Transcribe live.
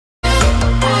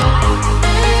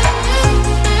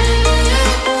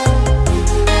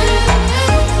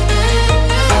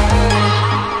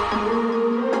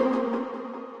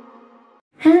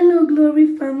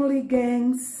family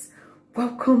gangs,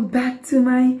 welcome back to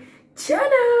my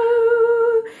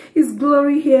channel. It's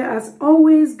Glory here as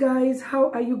always, guys. How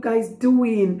are you guys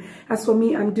doing? As for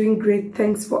me, I'm doing great.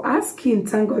 Thanks for asking.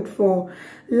 Thank God for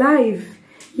life.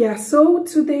 Yeah, so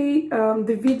today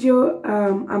the video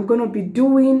I'm gonna be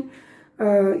doing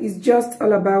is just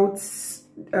all about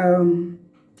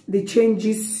the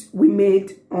changes we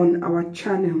made on our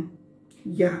channel.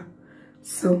 Yeah,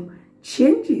 so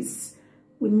changes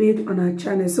we made on our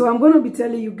channel. So I'm going to be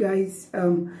telling you guys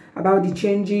about the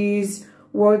changes,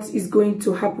 what is going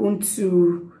to happen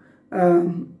to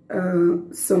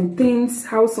some things,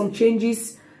 how some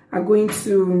changes are going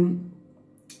to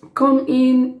come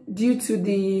in due to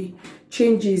the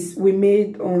changes we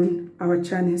made on our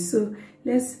channel. So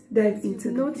let's dive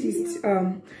into notice.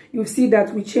 You'll see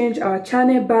that we changed our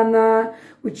channel banner,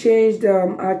 we changed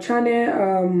our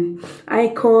channel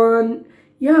icon.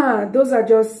 Yeah, those are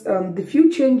just the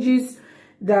few changes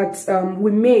that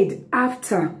we made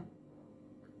after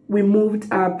we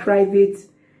moved our private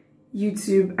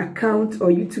YouTube account or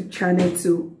YouTube channel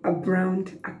to a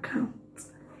brand account.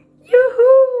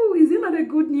 Yoo-hoo! Is it not a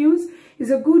good news?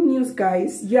 It's a good news,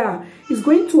 guys. Yeah, it's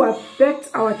going to affect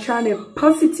our channel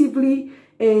positively,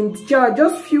 and yeah,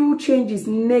 just few changes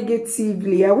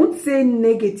negatively. I won't say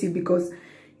negative because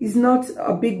it's not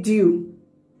a big deal.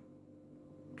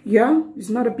 Yeah, it's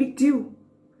not a big deal.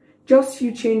 Just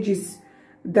few changes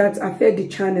that affect the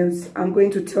channels. I'm going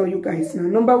to tell you guys now.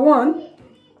 Number one,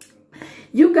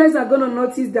 you guys are going to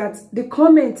notice that the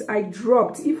comment I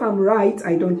dropped, if I'm right,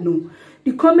 I don't know.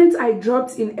 The comment I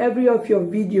dropped in every of your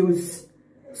videos,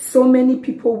 so many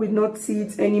people will not see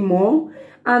it anymore.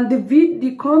 And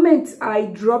the comments I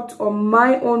dropped on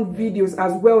my own videos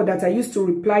as well, that I used to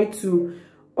reply to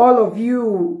all of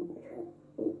you,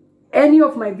 any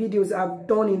of my videos I've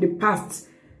done in the past,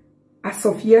 as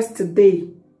of yesterday,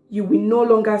 you will no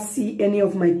longer see any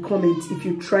of my comments. If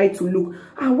you try to look,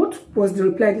 what was the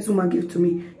reply this woman gave to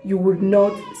me? You would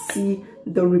not see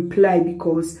the reply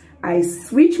because I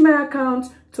switched my account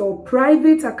to a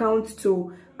private account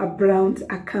to a brand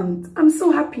account. I'm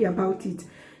so happy about it.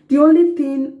 The only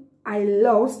thing I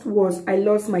lost was I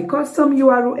lost my custom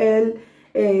URL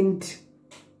and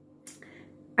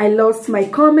I lost my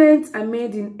comments I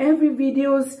made in every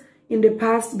videos in the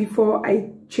past before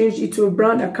I changed it to a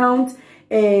brand account,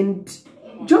 and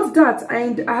just that.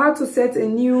 And I had to set a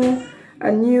new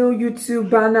YouTube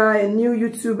banner, a new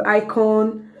YouTube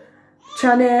icon,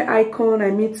 channel icon, I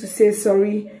mean to say,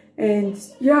 sorry. And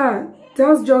yeah,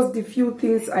 that's just the few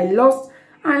things I lost,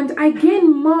 and I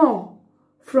gained more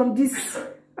from this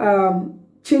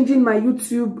changing my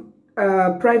YouTube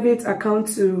private account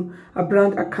to a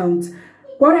brand account.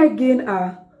 What I gain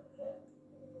are,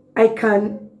 I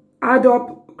can add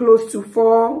up close to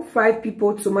 4 or 5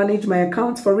 people to manage my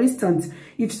account. For instance,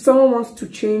 if someone wants to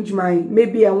change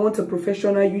maybe I want a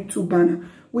professional YouTube banner,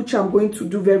 which I'm going to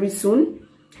do very soon,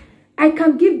 I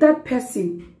can give that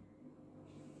person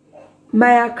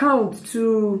my account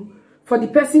for the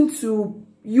person to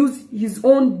use his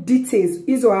own details,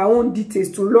 his or her own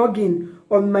details, to log in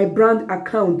on my brand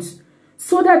account,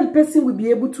 so that the person will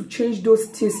be able to change those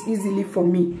things easily for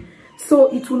me. So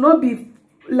it will not be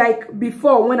like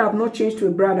before when I've not changed to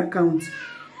a brand account.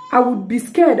 I would be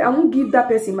scared. I won't give that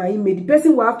person my email. The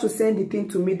person will have to send the thing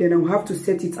to me, then I will have to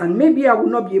set it, and maybe I will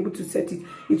not be able to set it.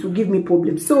 It will give me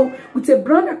problems. So with a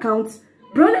brand account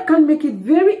make it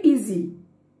very easy.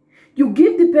 You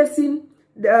give the person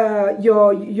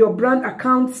your brand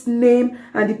account's name,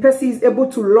 and the person is able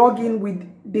to log in with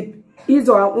his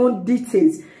or her own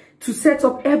details to set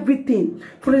up everything.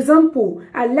 For example,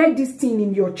 I like this thing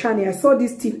in your channel. I saw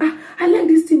this thing. I like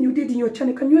this thing you did in your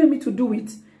channel. Can you help me to do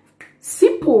it?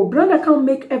 Simple. Brand account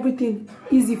make everything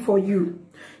easy for you.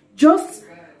 Just,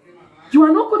 you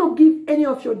are not going to give any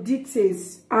of your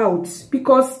details out,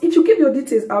 because if you give your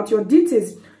details out,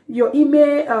 your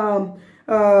email,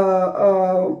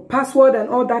 password and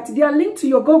all that, they are linked to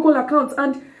your Google account,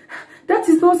 and that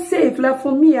is not safe. Like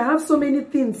for me, I have so many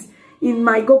things in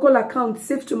my Google account,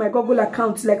 saved to my Google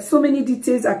account, like so many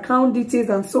details, account details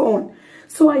and so on.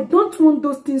 So I don't want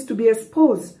those things to be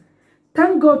exposed.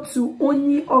 Thank God to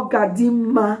Onyi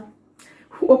Ogadima,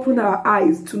 who opened our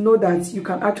eyes to know that you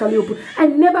can actually open. I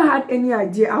never had any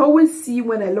idea. I always see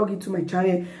when I log into my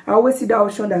channel, I always see that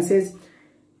option that says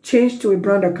change to a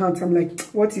brand account. I'm like,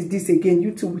 what is this again?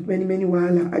 YouTube with many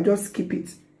wahala. I just skip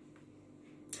it.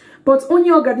 But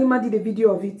Onyi Ogadima did a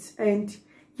video of it, and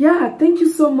yeah, thank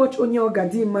you so much, Onyi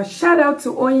Ogadima. Shout out to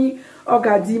Onyi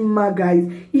Ogadima, guys.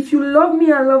 If you love me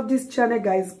and love this channel,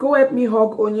 guys, go help me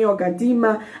hug Onyi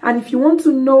Ogadima. And if you want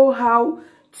to know how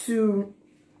to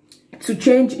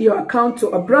change your account to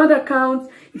a brand account,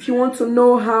 If you want to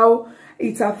know how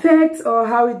it affects or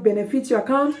how it benefits your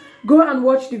account, go and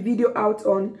watch the video out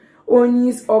on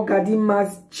Onyi's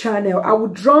Ogadima's channel. I will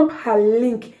drop her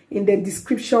link in the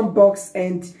description box,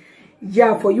 and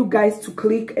yeah, for you guys to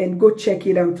click and go check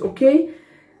it out. Okay,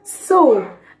 so,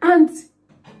 and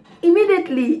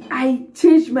immediately I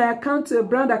changed my account to a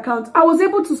brand account. I was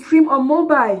able to stream on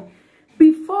mobile.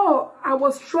 Before, I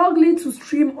was struggling to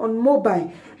stream on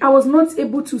mobile. I was not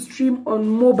able to stream on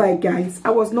mobile, guys. I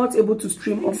was not able to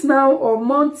stream. It's now or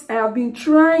months I have been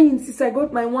trying. Since I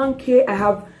got my 1K, I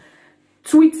have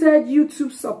tweeted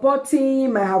YouTube support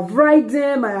team, I have write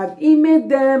them, I have emailed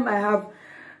them, I have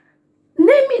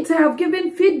name it, I have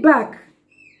given feedback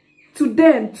to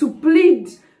them, to plead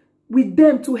with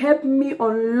them to help me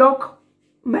unlock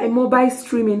my mobile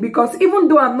streaming, because even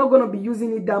though I'm not going to be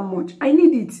using it that much, I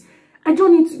need it. I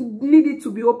don't need it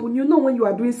to be open. You know, when you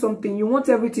are doing something, you want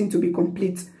everything to be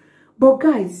complete. But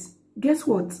guys, guess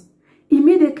what?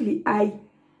 Immediately I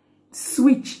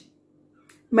switch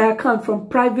my account from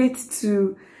private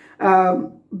to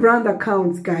brand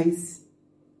accounts, guys.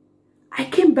 I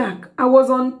came back. I was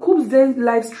on Coop's Day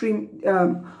live stream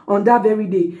on that very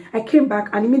day. I came back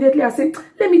and immediately I said,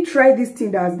 let me try this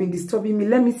thing that has been disturbing me.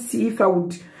 Let me see if I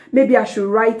would, maybe I should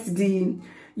write the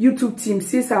YouTube team,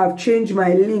 since I have changed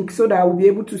my link, so that I will be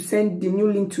able to send the new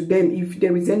link to them if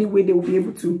there is any way they will be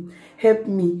able to help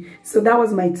me. So that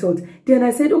was my thought. Then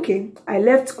I said, okay, I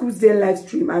left Coop's Day live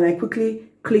stream and I quickly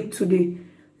clicked to the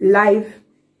live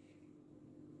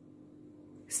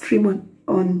stream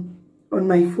on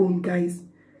my phone, guys.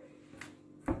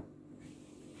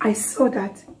 I saw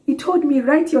that it told me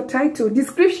write your title,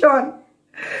 description.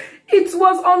 It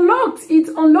was unlocked. It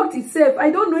unlocked itself. I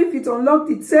don't know if it unlocked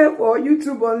itself or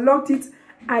YouTube unlocked it.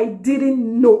 I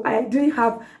didn't know. I didn't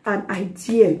have an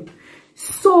idea.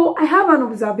 So I have an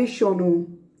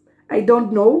observation. I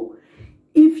don't know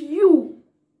if you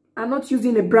are not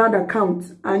using a brand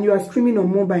account and you are streaming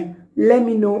on mobile. Let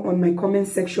me know on my comment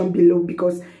section below,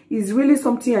 because it's really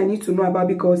something I need to know about.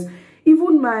 Because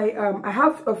even my I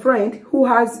have a friend who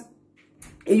has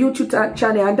a YouTube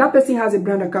channel and that person has a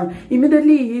brand account.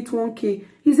 Immediately he hit 1K,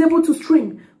 he's able to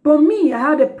stream. But me, I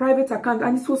had a private account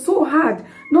and it was so hard.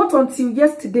 Not until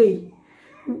yesterday,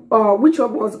 which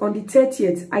was on the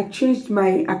 30th, I changed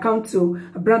my account to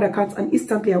a brand account and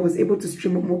instantly I was able to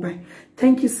stream on mobile.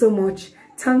 Thank you so much.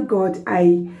 Thank God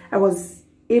I was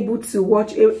able to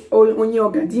watch Onyi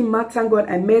Ogadima. Thank God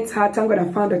I met her. Thank God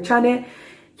I found a channel.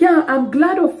 Yeah, I'm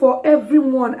glad for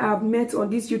everyone I've met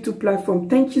on this YouTube platform.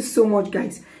 Thank you so much,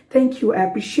 guys. Thank you. I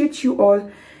appreciate you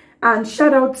all. And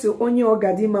shout out to Onyi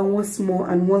Ogadima once more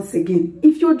and once again.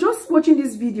 If you're just watching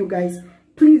this video, guys,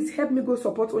 please help me go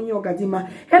support Onyi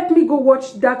Ogadima. Help me go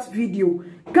watch that video.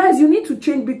 Guys, you need to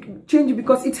change it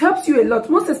because it helps you a lot.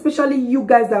 Most especially you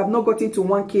guys that have not gotten to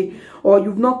 1K or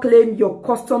you've not claimed your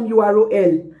custom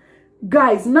URL.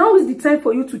 Guys, now is the time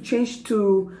for you to change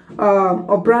to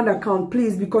a brand account,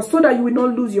 please, because so that you will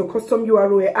not lose your custom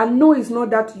URL. I know it's not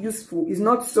that useful, it's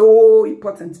not so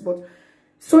important, but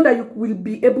so that you will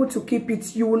be able to keep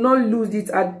it, you will not lose it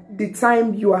at the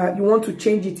time you want to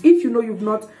change it. If you know you've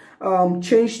not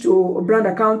changed to a brand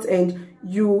account and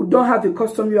you don't have a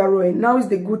custom URL, now is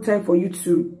the good time for you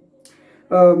to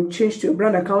change to a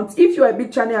brand account. If you're a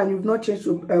big channel and you've not changed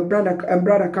to a brand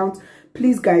account,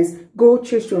 please, guys, go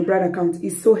change to a brand account.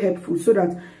 It's so helpful, so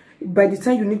that by the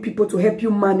time you need people to help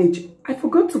you manage, I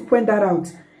forgot to point that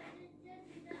out.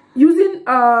 Using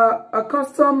a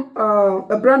custom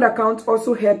a brand account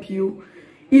also help you.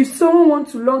 If someone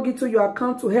wants to log into your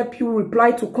account to help you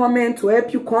reply to comment, to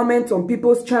help you comment on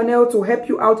people's channel, to help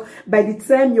you out, by the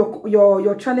time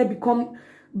your channel become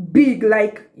big,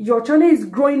 like your channel is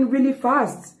growing really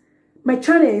fast. My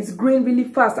channel is growing really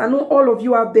fast. I know all of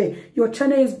you out there, your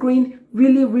channel is growing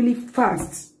really, really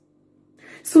fast.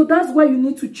 So that's why you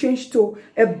need to change to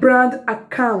a brand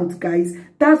account, guys.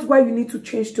 That's why you need to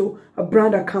change to a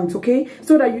brand account, okay?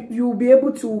 So that you'll be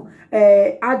able to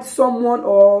add someone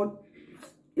or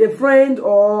a friend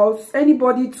or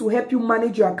anybody to help you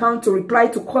manage your account, to reply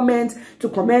to comment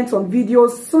on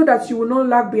videos, so that you will not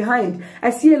lag behind. I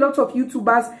see a lot of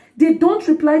YouTubers, they don't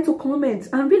reply to comments,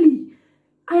 and really,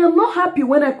 I am not happy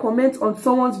when I comment on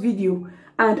someone's video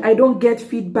and I don't get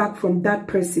feedback from that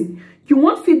person. You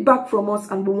want feedback from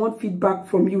us and we want feedback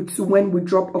from you too when we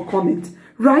drop a comment,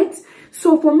 right?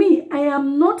 So for me, I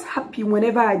am not happy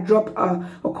whenever I drop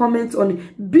a comment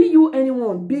on, be you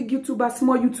anyone, big YouTuber,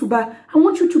 small YouTuber, I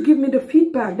want you to give me the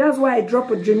feedback. That's why I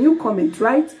drop a genuine comment,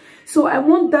 right? So I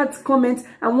want that comment,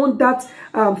 I want that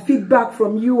feedback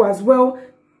from you as well.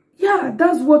 yeah,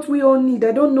 that's what we all need.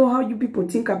 I don't know how you people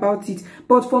think about it,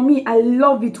 but for me, I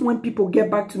love it when people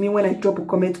get back to me when I drop a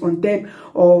comment on them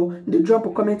or they drop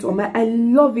a comment on my. I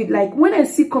love it. Like when I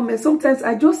see comments, sometimes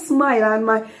I just smile and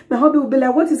my hubby will be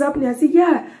like, what is happening? I say,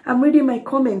 yeah, I'm reading my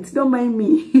comments, don't mind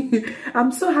me.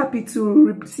 I'm so happy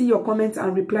to see your comments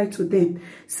and reply to them.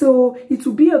 So it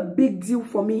will be a big deal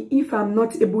for me if I'm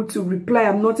not able to reply,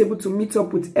 I'm not able to meet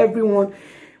up with everyone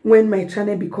when my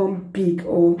channel become big,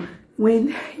 or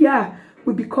when, yeah,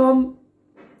 we become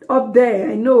up there.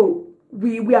 I know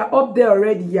we are up there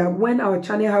already. Yeah, when our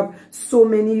channel have so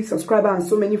many subscribers and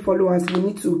so many followers, we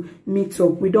need to meet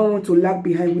up. We don't want to lag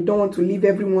behind. We don't want to leave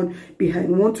everyone behind.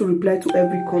 We want to reply to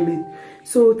every comment.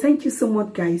 So thank you so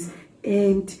much, guys,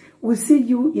 and we'll see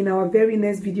you in our very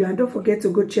next video. And don't forget to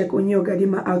go check Onyi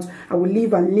Ogadima out. I will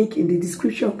leave a link in the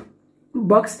description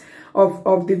box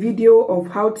of the video of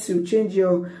how to change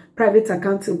your private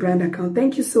account to brand account.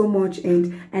 Thank you so much,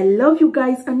 and I love you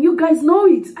guys, and you guys know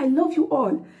it. I love you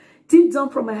all deep down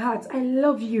from my heart. I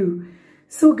love you.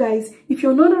 So guys, if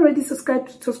you're not already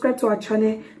subscribed to our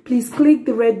channel, please click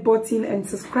the red button and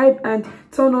subscribe, and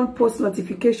turn on post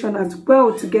notification as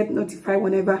well to get notified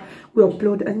whenever we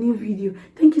upload a new video.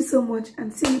 Thank you so much,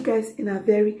 and see you guys in our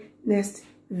very next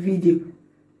video.